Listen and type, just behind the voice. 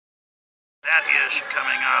That is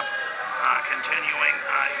coming up. Continuing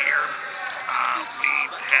here, we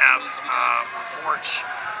have reports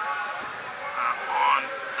on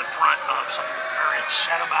the front of something we're very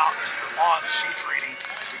upset about. Is the law of the sea treaty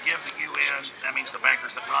to give the UN, that means the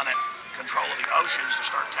bankers that run it, control of the oceans to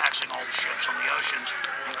start taxing all the ships on the oceans,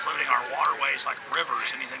 including our waterways like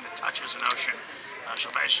rivers, anything that touches an ocean. So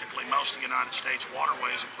basically most of the United States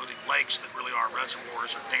waterways, including lakes that really are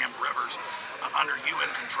reservoirs or dammed rivers, under UN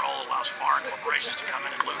control, allows foreign corporations to come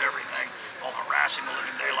in and loot everything, while harassing the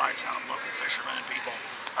living daylights out of local fishermen and people.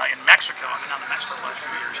 In Mexico, I've been down to Mexico the last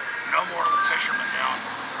few years, no more little fishermen down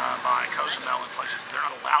by Cozumel and places. They're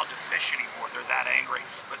not allowed to fish anymore. They're that angry.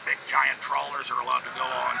 But big giant trawlers are allowed to go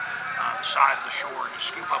on the side of the shore and just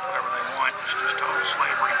scoop up whatever they want. It's just total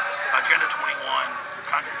slavery. Agenda 21, your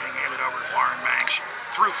country being handed over to foreign banks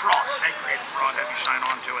through fraud. They created fraud, have you sign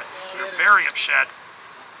on to it. They're very upset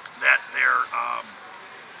that their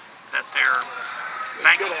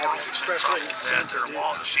Bank of the World is in trouble, that their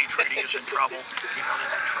law of the sea treaty is in trouble. You know,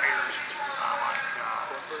 they've had traders like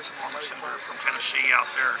former senator from Tennessee out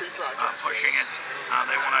there pushing it.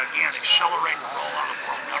 They want to, again, accelerate the rollout of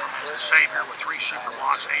world government as the savior with 3 super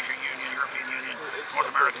blocks, Asia Union, European Union,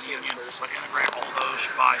 North American Union, but integrate all those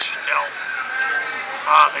by stealth.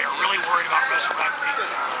 They are really worried about resurrecting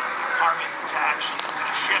carbon tax, and they're going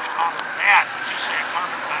to shift off of that and just say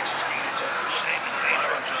carbon tax is needed for saving the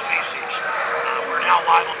nature of the species. We're now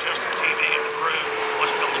live on Justin TV, and the crew was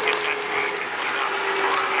able to get that feed and put it out on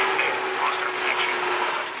our page. We lost our connection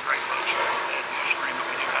to the great folks here at Ustream, but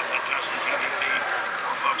we do have that Justin TV feed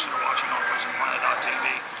for folks that are watching on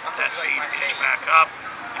PrisonPlanet.tv. That feed is back up.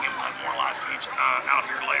 Again, we'll have more live feeds out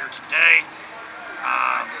here later today.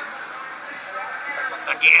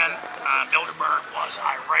 Again, Bilderberg was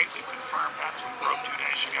irate. We've confirmed that as we broke 2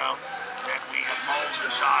 days ago, that we have moles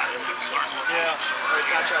inside and that we learned locations so early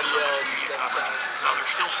and so much media coverage. Though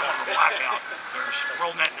there's still some of a blackout. There's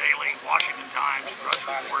WorldNet Daily, Washington Times, Drudge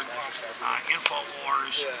Report,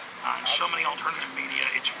 InfoWars, and so many alternative media.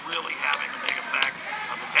 It's really having a big effect.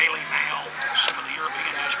 The Daily Mail, some of the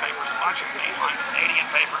European newspapers, a bunch of mainline Canadian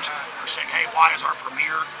papers are saying, hey, why is our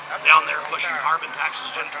premier down there pushing carbon taxes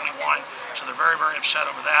Agenda 21? So they're very, very upset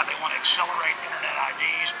over that. They want to accelerate internet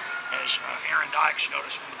IDs. As Aaron Dykes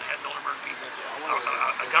noticed, one of the head Bilderberg people,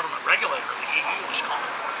 a government regulator of the EU was calling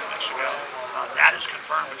for a few weeks ago. That is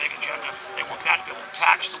confirmed, a big agenda. They want that to be able to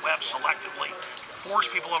tax the web selectively, force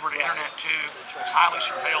people over to internet too. It's highly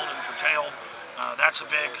surveilled and curtailed. That's a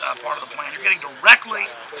big part of the plan. You're getting directly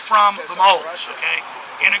from the moles, okay?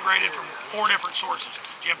 Integrated from 4 different sources.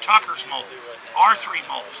 Jim Tucker's mole, R3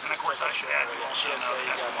 moles, and of course I should add, you also know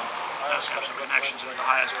that that's the one that does have some connections into the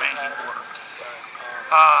highest banking order.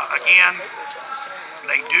 Again,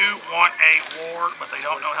 they do want a war, but they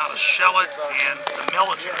don't know how to sell it, and the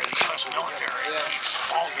military, the U.S. military, keeps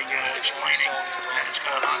balking at it, explaining that it's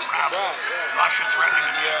going to unravel. Russia threatening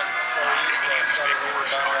to do this big war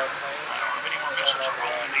start. Many more missiles are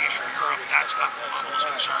rolled into Eastern Europe. That's not the level is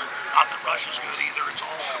concerned. Not that Russia's good either. It's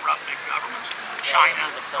all corrupt big governments. China,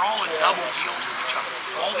 they're all in double deals with each other.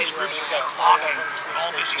 All these groups are interlocking. They're all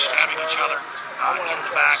busy stabbing each other in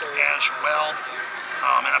the back as well.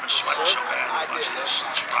 And I've been sweating so bad a bunch of this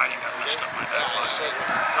writing. I've messed up my back.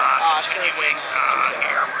 Continuing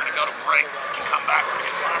here, we're going to go to break and come back. We're going to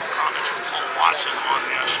get final comments from Paul Watson on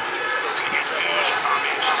this. We're going to get news,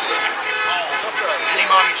 comments, and get calls.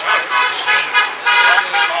 Anybody who's not on the scene,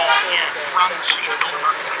 call in from the scene of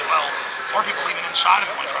Bilderberg 2012, or people even inside of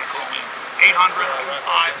it want to try to call in.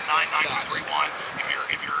 800-25-99231.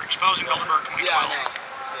 If you're exposing Bilderberg 2012.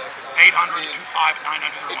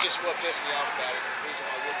 800-25-99231. It's just what pissed me off about it. It's the reason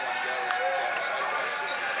I wouldn't want to go is because I don't want to see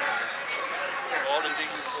all the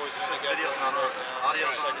digging boys in the video's not on.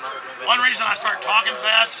 Audio's on. One reason I start talking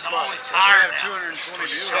fast is I'm always tired now. 220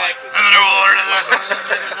 views. And then they're all over this.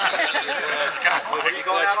 This is kind of like,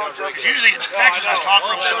 because usually in Texas I talk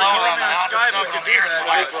real slow around the house and stuff, and here it's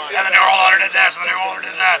like, and then they're all over to this, and then they're all over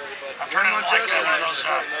to that. I'm turning like one of those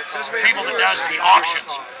people that does the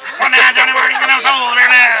auctions. One man, Johnny, where are you going to hold it?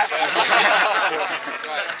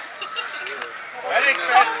 I think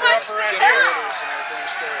fast up around here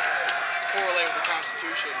correlate with the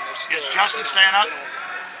Constitution. Is Justin staying up?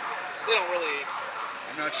 They don't really.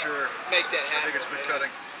 I'm not sure. Make that happen. I think it's been cutting.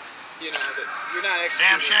 You know, that you're not executing.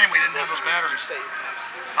 Damn shame we didn't have those batteries.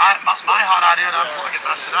 My hot idea to unplug it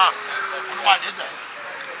busted up. I wonder why I did that.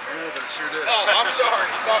 I don't know, but it sure did. Oh, I'm sorry.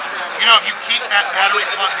 You know, if you keep that battery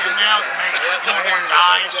plugged in now, it may, you know, when one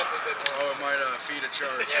dies. Oh, it might feed a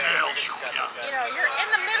charge. Yeah. You know, you're in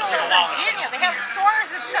the middle of Virginia. They have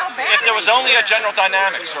stores that sell batteries. If there was only a General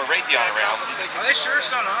Dynamics or a Raytheon around. Are they sure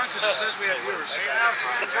it's not on? Because it says we have viewers.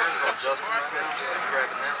 Justin,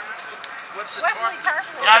 grabbing that. Wesley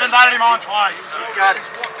Tarpley. Yeah, I've invited him on twice. He's got it.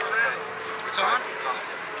 It's on?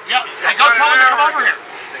 Yeah, hey, go tell him to come over here.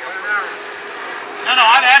 No,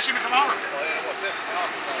 I've asked him to come over. He's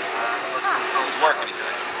working.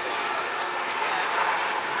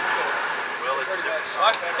 Well, it's a different.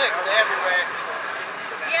 Watch the ticks, they're everywhere.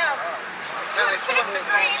 Yeah. Ticks are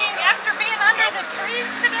breeding after being under the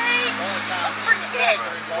trees today. Look for ticks.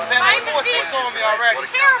 Lyme disease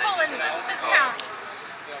is terrible in this county.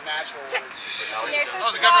 There's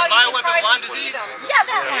a small, you can probably see them. Yeah,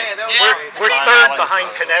 that one. We're third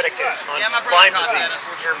behind Connecticut on Lyme disease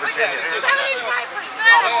here in Virginia. 75%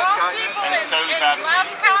 of all people in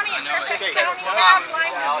Loudoun County and Fairfax County have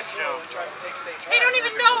Lyme disease. They don't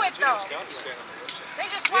even know it though.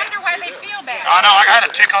 They just wonder why they feel bad. I know, I had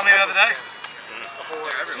a tick on me the other day. You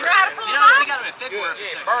know how to pull them off? We got them at February.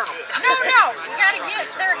 Burn them. No. You gotta get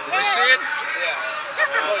their head. They see it? They're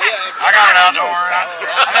from Texas. I got it out, don't worry.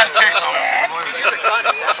 I've had ticks on me.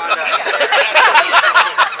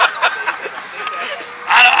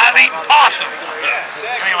 I've eaten possum.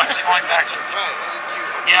 Anyways, going back to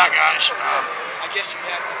yeah, guys. I guess you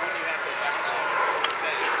have to, when you have to bounce on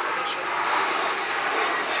that information.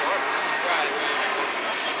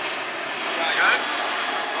 Right.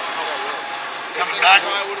 Coming back.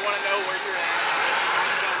 I would want to know where you're at.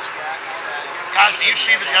 Guys, do you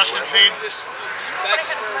see the Justin feed? But I had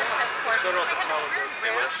a blood test for it. I got this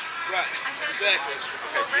weird rash. Right, exactly.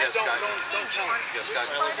 Just don't tell them.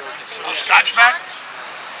 Oh, Skype's back?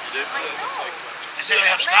 You do? They say they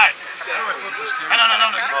have Skype. No.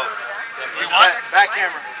 You what? Back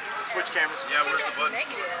camera. Switch cameras. Yeah, where's the button?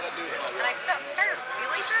 Negative. And I started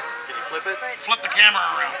feeling it. Can you flip it? But, Flip the camera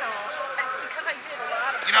around. it's because I did a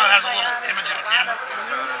lot of You know it has a little image of a camera?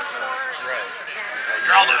 Right.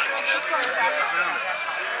 You're all done.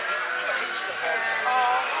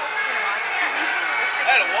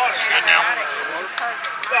 I had a water. Good now.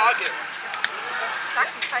 Yeah, I'll get it.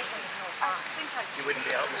 You wouldn't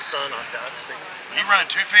be out in the sun on ducks. You running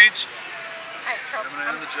 2 feeds? I'm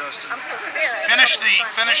gonna end the Justin. I'm so fair. Finish the,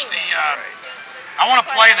 I want to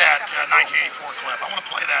play that 1984 clip. I want to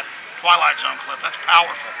play that Twilight Zone clip. That's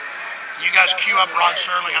powerful. You guys cue up Rod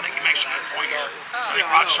Serling. I think he makes a good point here. I think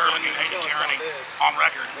Rod Serling and Hayden Tyranny on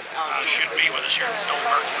record should be with us here at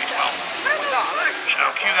Middleburg 2012. So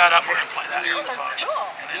cue that up. We're going to play that here with the folks.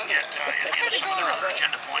 And then get some of their other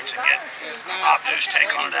agenda points and get Bob Deuce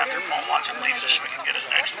take on it after Paul Watson leaves us so we can get his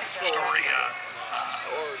next story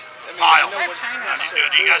file.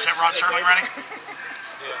 Do you guys have Rod Serling ready?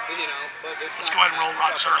 Let's go ahead and roll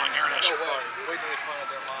Rod Serling. Here it is.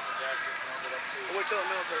 Wait till the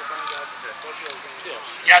military finds out.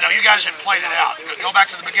 Yeah, no, you guys have played it out. Go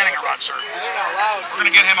back to the beginning of Rod Serling. They're not allowed to. We're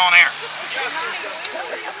going to get him on air.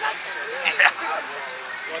 Yeah.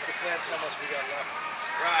 What depends how much we got left.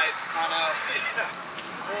 Right, I know.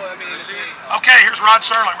 Well, I mean, Okay, here's Rod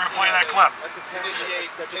Serling. We're going to play that clip. initiate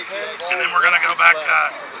the big thing. And then we're going to go back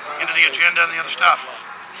into the agenda and the other stuff.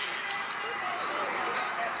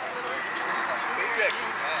 Maybe I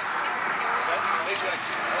can pass. Maybe I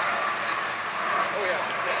can pass. Oh, yeah.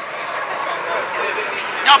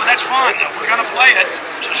 No, but that's fine. We're going to play it.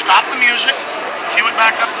 So stop the music, cue it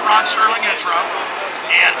back up to the Rod Serling intro.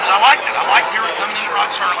 And I liked it. I liked hearing it coming into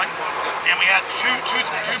Rod Serling. And we had two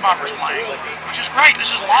bumpers playing, which is great.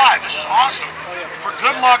 This is live. This is awesome. For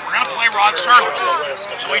good luck, we're going to play Rod Serling.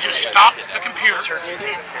 So we just stop the computer,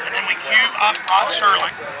 and then we cue up Rod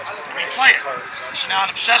Serling, and we play it. This is now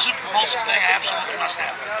an obsessive compulsive thing I absolutely must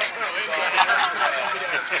have.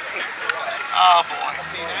 Oh, boy.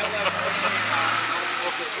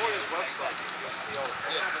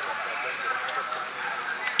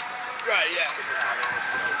 Right, yeah.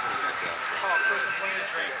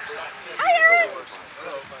 Hi, Aaron.